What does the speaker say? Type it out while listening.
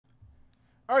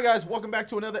All right, guys, welcome back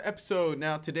to another episode.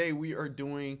 Now, today we are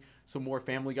doing some more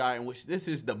Family Guy, in which this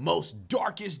is the most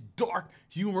darkest dark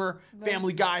humor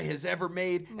Family Guy has ever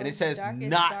made, and it says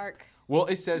not. Well,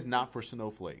 it says not for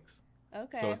snowflakes.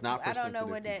 Okay. So it's not for sensitive people. I don't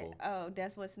know what that. Oh,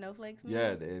 that's what snowflakes mean.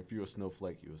 Yeah, if you're a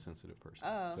snowflake, you're a sensitive person.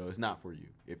 Oh. So it's not for you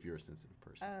if you're a sensitive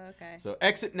person. Oh, okay. So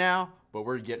exit now, but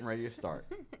we're getting ready to start.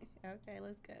 Okay,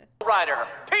 let's go. Rider,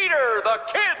 Peter the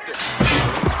Kid.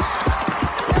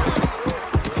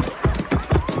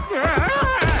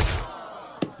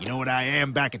 You know what I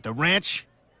am back at the ranch?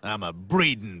 I'm a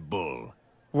breeding bull.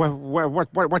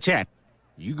 What's that?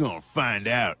 You gonna find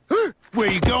out.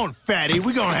 Where you going, fatty?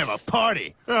 We gonna have a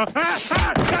party. No!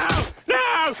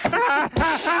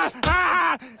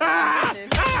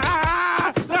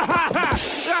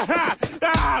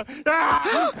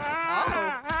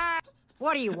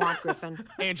 What do you want, Griffin?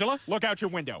 Angela, look out your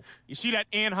window. You see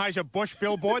that Anheuser-Busch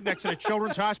billboard next to the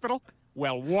Children's Hospital?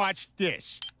 Well, watch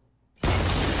this.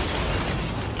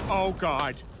 Oh,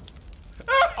 God.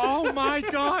 Oh, my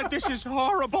God, this is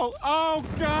horrible. Oh,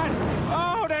 God.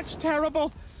 Oh, that's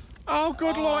terrible. Oh,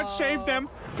 good Lord, save them.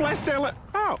 Bless their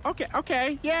Oh,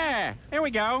 okay, yeah. There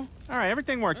we go. All right,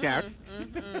 everything worked out.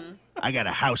 I got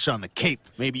a house on the Cape.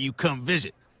 Maybe you come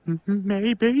visit.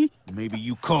 Maybe. Maybe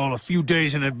you call a few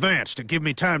days in advance to give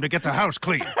me time to get the house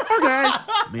clean. Okay.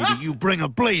 Maybe you bring a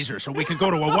blazer so we can go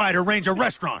to a wider range of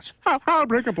restaurants. I'll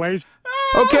bring a blaze.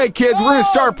 Okay, kids, we're gonna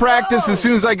start practice as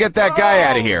soon as I get that guy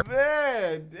out of here.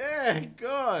 Man, dang,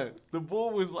 God. The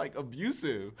bull was like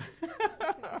abusive.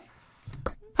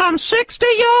 I'm 60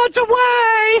 yards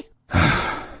away!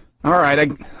 All right,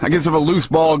 I guess if a loose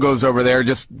ball goes over there,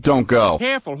 just don't go.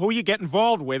 Careful who you get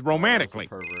involved with romantically.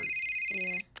 Pervert.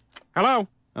 Yeah. Hello?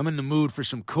 I'm in the mood for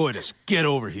some coitus. Get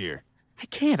over here. I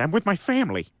can't. I'm with my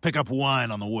family. Pick up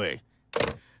wine on the way.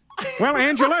 Well,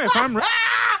 Angela, if I'm...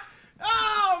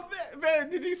 Oh, man,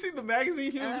 did you see the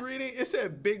magazine he was reading? It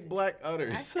said big black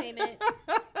udders. I seen it.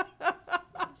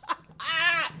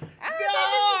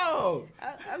 No!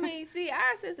 I mean, see,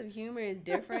 our sense of humor is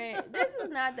different. This is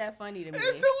not that funny to me. It's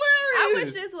hilarious. I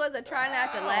wish this was a try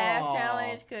not to laugh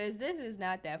challenge, because this is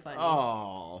not that funny.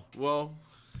 Oh, well.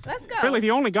 Let's go. Really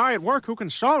the only guy at work who can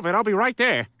solve it. I'll be right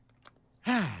there.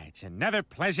 It's another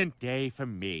pleasant day for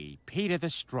me, Peter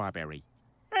the Strawberry.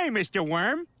 Hey, Mr.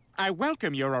 Worm. I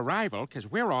welcome your arrival,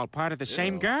 because we're all part of the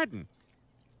same garden.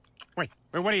 Wait,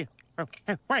 what are you... Oh,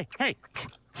 hey, wait, hey.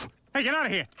 Hey, get out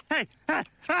of here! Hey!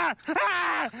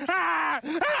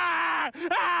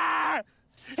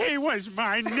 He was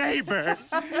my neighbor,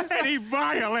 and he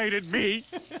violated me.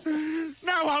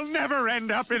 Now I'll never end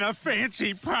up in a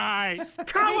fancy pie.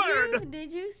 Coward!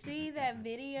 Did you see that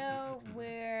video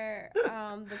where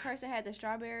the person had the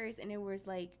strawberries and there was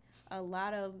like a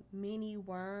lot of mini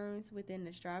worms within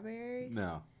the strawberries?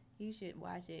 No. You should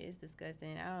watch it. It's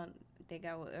disgusting. I don't think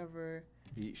I would ever...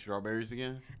 Eat strawberries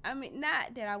again? I mean,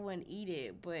 not that I wouldn't eat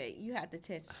it, but you have to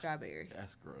test the strawberry.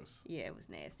 That's gross. Yeah, it was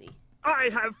nasty. I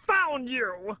have found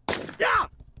you!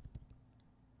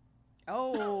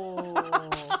 Oh.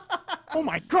 Oh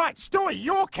my God, Stewie,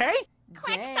 you okay?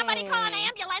 Quick, somebody call an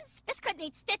ambulance. This could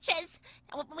need stitches.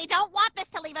 We don't want this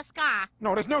to leave a scar.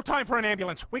 No, there's no time for an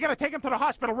ambulance. We gotta take him to the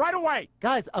hospital right away.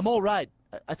 Guys, I'm all right.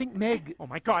 I think Meg... Oh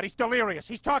my God, he's delirious.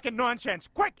 He's talking nonsense.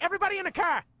 Quick, everybody in the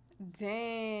car!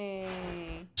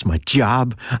 Dang. It's my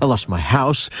job. I lost my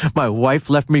house. My wife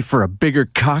left me for a bigger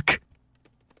cock.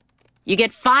 You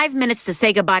get 5 minutes to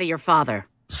say goodbye to your father.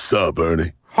 Sup,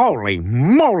 Ernie? Holy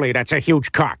moly, that's a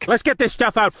huge cock. Let's get this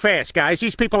stuff out fast, guys.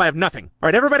 These people have nothing. All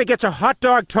right, everybody gets a hot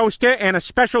dog toaster and a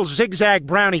special zigzag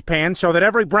brownie pan so that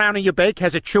every brownie you bake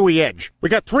has a chewy edge. We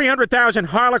got 300,000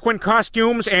 Harlequin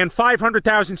costumes and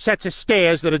 500,000 sets of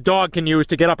stairs that a dog can use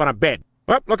to get up on a bed.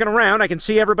 Well, looking around, I can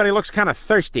see everybody looks kind of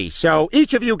thirsty, so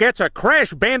each of you gets a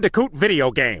Crash Bandicoot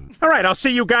video game. All right, I'll see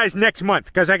you guys next month,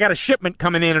 because I got a shipment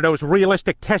coming in of those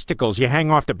realistic testicles you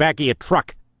hang off the back of your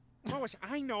truck. Lois,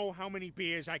 I know how many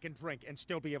beers I can drink and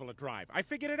still be able to drive. I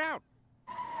figured it out.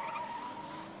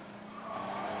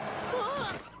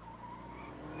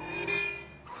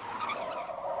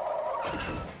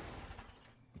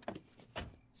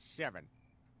 Seven.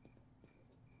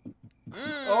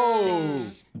 Oh.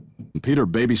 Peter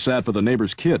babysat for the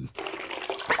neighbor's kid.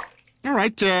 All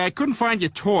right, I couldn't find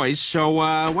your toys, so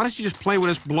why don't you just play with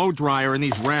this blow dryer and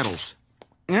these rattles?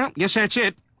 Yeah, guess that's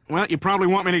it. Well, you probably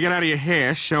want me to get out of your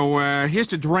hair, so here's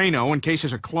the Drano in case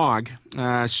there's a clog.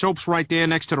 Soap's right there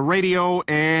next to the radio,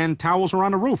 and towels are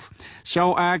on the roof.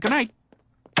 So, good night.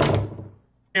 On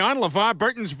LeVar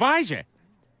Burton's visor.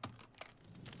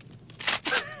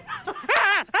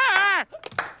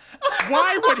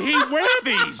 Why would he wear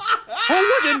these? Who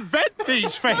would invent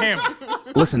these for him?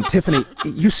 Listen, Tiffany,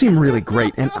 you seem really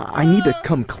great, and I need to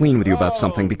come clean with you about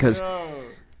something because,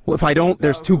 well, if I don't,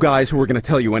 there's two guys who are going to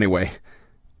tell you anyway.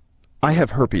 I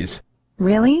have herpes.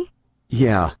 Really?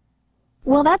 Yeah.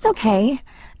 Well, that's okay.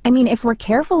 I mean, if we're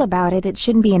careful about it, it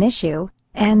shouldn't be an issue.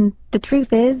 And the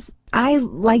truth is, I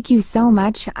like you so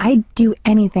much, I'd do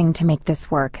anything to make this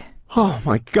work. Oh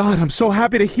my God, I'm so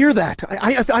happy to hear that.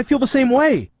 I feel the same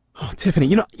way. Oh, Tiffany,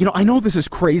 you know, I know this is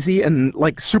crazy and,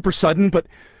 like, super sudden, but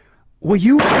will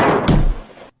you...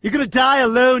 You're gonna die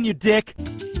alone, you dick.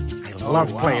 I love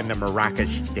playing the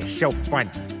maracas. They're so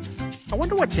fun. I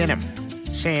wonder what's in them.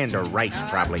 Sand or rice,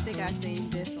 probably. I think I've seen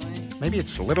this one. Maybe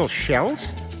it's little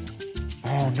shells?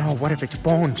 Oh, no, what if it's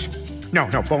bones? No,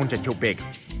 bones are too big.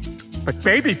 But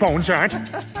baby bones aren't.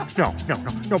 No,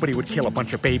 nobody would kill a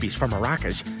bunch of babies for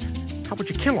maracas. How would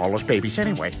you kill all those babies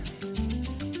anyway?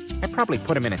 I'd probably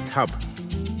put them in a tub.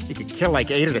 You could kill like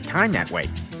 8 at a time that way.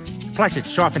 Plus, it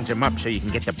softens them up so you can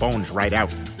get the bones right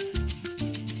out.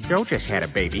 Joe just had a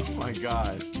baby. Oh my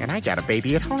God. And I got a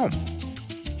baby at home.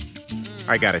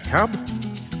 I got a tub.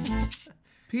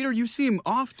 Peter, you seem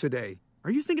off today.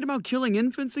 Are you thinking about killing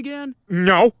infants again?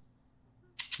 No.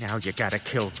 Now you gotta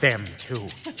kill them, too.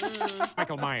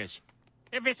 Michael Myers.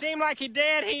 If it seemed like he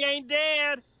dead, he ain't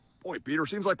dead. Boy, Peter,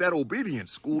 seems like that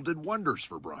obedience school did wonders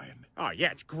for Brian. Oh,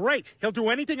 yeah, it's great. He'll do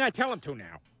anything I tell him to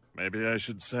now. Maybe I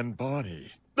should send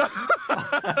Bonnie.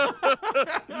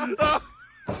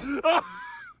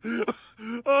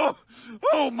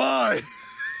 Oh my!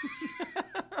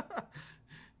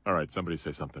 All right, somebody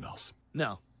say something else.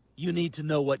 No, you need to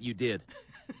know what you did.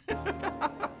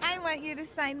 I want you to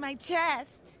sign my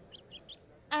chest.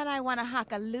 And I want to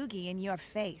huck a loogie in your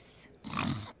face.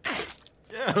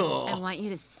 I want you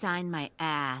to sign my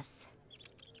ass.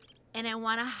 And I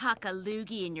want to huck a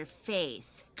loogie in your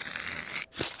face.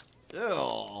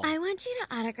 I want you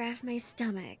to autograph my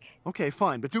stomach. Okay,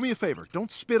 fine, but do me a favor.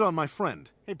 Don't spit on my friend.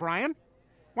 Hey, Brian,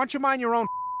 why don't you mind your own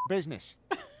business?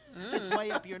 It's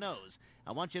way up your nose.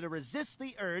 I want you to resist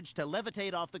the urge to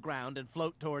levitate off the ground and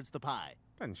float towards the pie.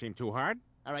 Doesn't seem too hard.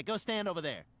 All right, go stand over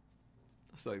there.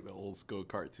 It's like the old school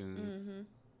cartoons.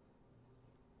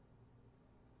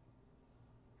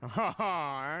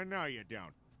 Oh, no, you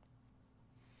don't.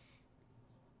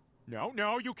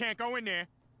 No, you can't go in there.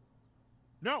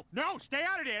 No, stay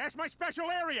out of there. That's my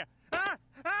special area.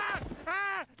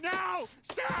 No,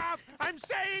 stop! I'm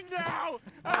saying no!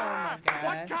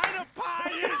 What kind of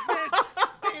pie is this?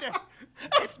 Peter,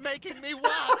 it's making me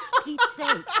watch. Pete's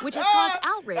sake, which has caused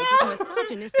outrage with a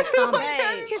misogynistic comment.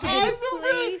 Hey, Here's a video.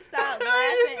 please stop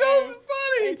laughing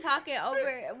and talking over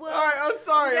it. Well, all right, I'm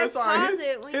sorry. Pause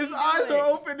it when His you eyes do are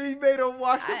it. open. He made him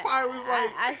watch the pie. Was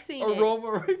like I seen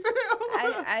aroma right it.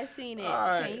 I seen it.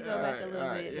 All Can you go back a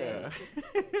little bit, yeah.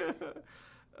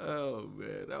 Oh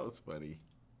man, that was funny.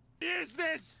 Is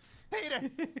this? Peter,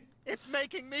 it's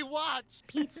making me watch.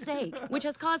 Pete's sake, which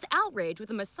has caused outrage with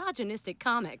a misogynistic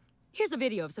comic. Here's a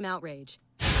video of some outrage.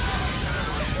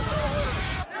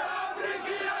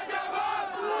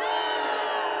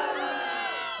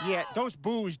 Yeah, those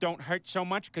boos don't hurt so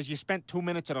much because you spent 2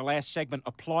 minutes of the last segment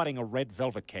applauding a red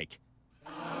velvet cake.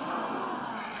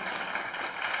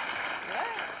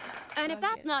 And if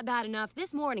that's not bad enough,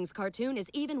 this morning's cartoon is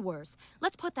even worse.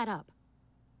 Let's put that up.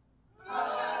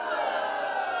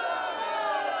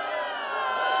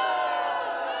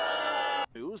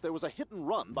 News, there was a hit and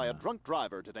run by a drunk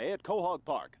driver today at Quahog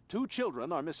Park. 2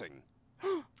 children are missing.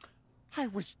 I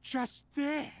was just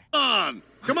there.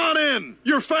 Come on in.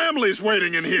 Your family's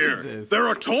waiting in here. Jesus. There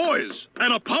are toys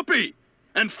and a puppy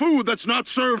and food that's not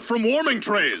served from warming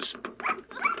trays.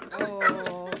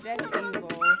 Oh, that's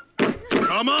evil.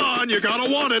 Come on, you gotta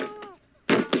want it.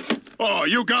 Oh,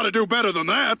 you gotta do better than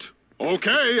that.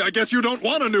 Okay, I guess you don't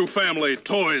want a new family,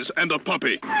 toys, and a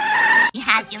puppy. He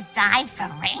has you dive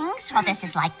for rings? Well, this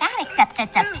is like that, except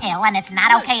it's a pill, and it's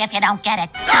not okay if you don't get it.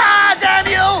 Ah, damn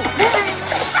you!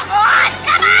 Come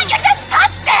on, you just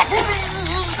touched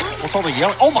it! What's all the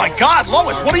yelling? Oh my God,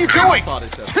 Lois, what are you doing?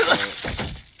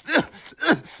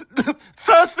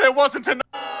 First there wasn't enough.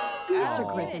 Mr.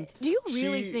 Griffin, do you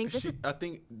really think this is... I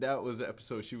think that was the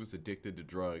episode she was addicted to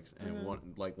drugs, and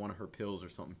one of her pills or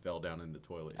something fell down in the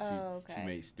toilet. She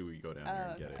made Stewie go down there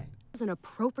and get it. This is an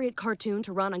appropriate cartoon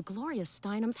to run on Gloria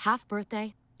Steinem's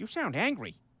half-birthday? You sound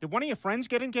angry. Did one of your friends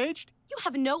get engaged? You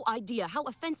have no idea how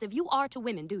offensive you are to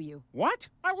women, do you? What?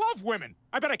 I love women.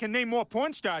 I bet I can name more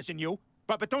porn stars than you.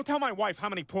 But don't tell my wife how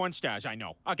many porn stars I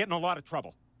know. I'll get in a lot of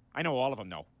trouble. I know all of them,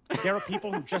 though. There are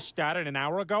people who just started an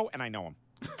hour ago, and I know them.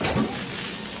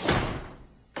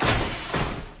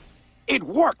 It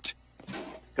worked!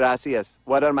 Gracias.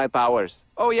 What are my powers?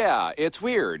 Oh yeah, it's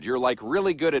weird. You're like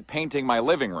really good at painting my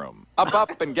living room.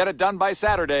 Up and get it done by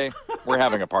Saturday. We're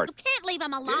having a party. You can't leave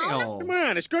him alone. Come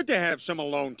on, it's good to have some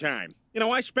alone time. You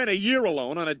know, I spent a year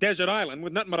alone on a desert island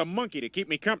with nothing but a monkey to keep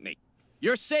me company.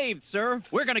 You're saved, sir.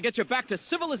 We're gonna get you back to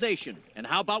civilization. And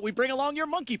how about we bring along your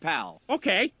monkey pal?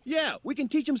 Okay. Yeah, we can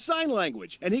teach him sign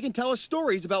language, and he can tell us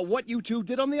stories about what you two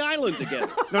did on the island together.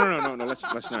 No.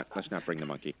 Let's not bring the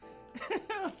monkey.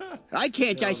 I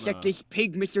can't dissect this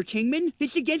pig, Mr. Kingman.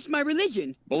 It's against my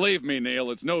religion. Believe me, Neil,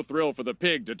 it's no thrill for the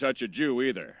pig to touch a Jew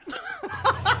either.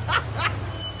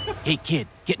 Hey, kid,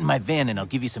 get in my van and I'll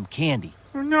give you some candy.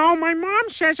 No, my mom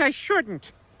says I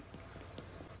shouldn't.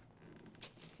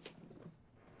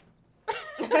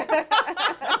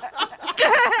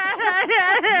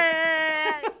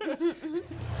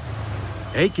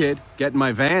 Hey, kid, get in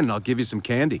my van and I'll give you some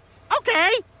candy.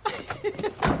 Okay.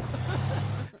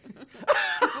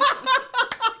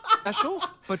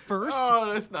 Specials, but first,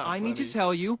 that's not I need funny. to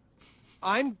tell you,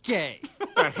 I'm gay.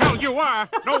 The hell you are!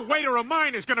 No waiter of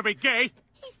mine is gonna be gay!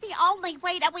 He's the only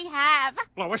waiter we have.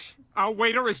 Lois, our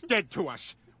waiter is dead to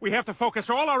us. We have to focus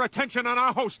all our attention on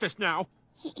our hostess now.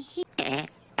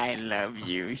 I love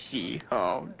you,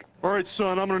 She-Hulk. All right,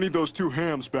 son, I'm gonna need those 2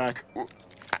 hams back.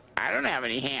 I don't have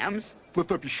any hams.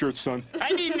 Lift up your shirt, son.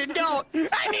 I need an adult.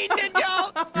 I need an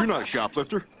adult. You're not a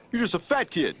shoplifter. You're just a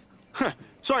fat kid.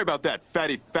 Sorry about that,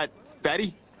 fatty.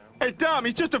 Hey, Tom,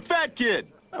 he's just a fat kid.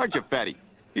 Aren't you, fatty?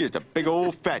 He's just a big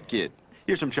old fat kid.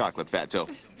 Here's some chocolate, fatso.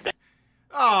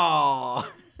 Oh.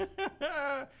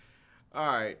 All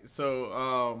right,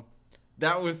 so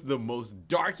that was the most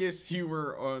darkest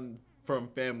humor from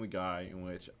Family Guy, in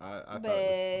which I thought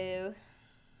it was.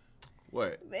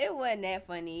 What? It wasn't that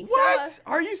funny. What?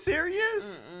 Are you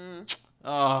serious?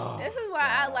 Oh. This is why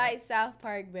I like South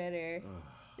Park better.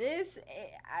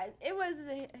 It was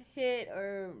a hit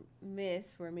or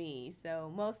miss for me,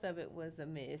 so most of it was a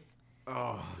miss.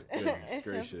 Oh, goodness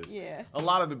gracious. Yeah. A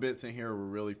lot of the bits in here were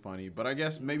really funny, but I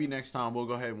guess maybe next time we'll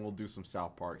go ahead and we'll do some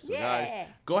South Park. So guys,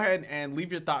 go ahead and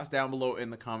leave your thoughts down below in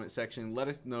the comment section. Let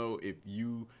us know if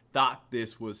you thought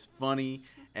this was funny,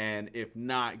 and if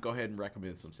not, go ahead and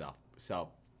recommend some South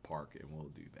Park, and we'll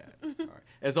do that. All right.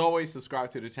 As always, subscribe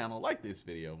to the channel, like this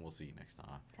video, and we'll see you next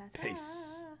time.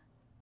 Peace.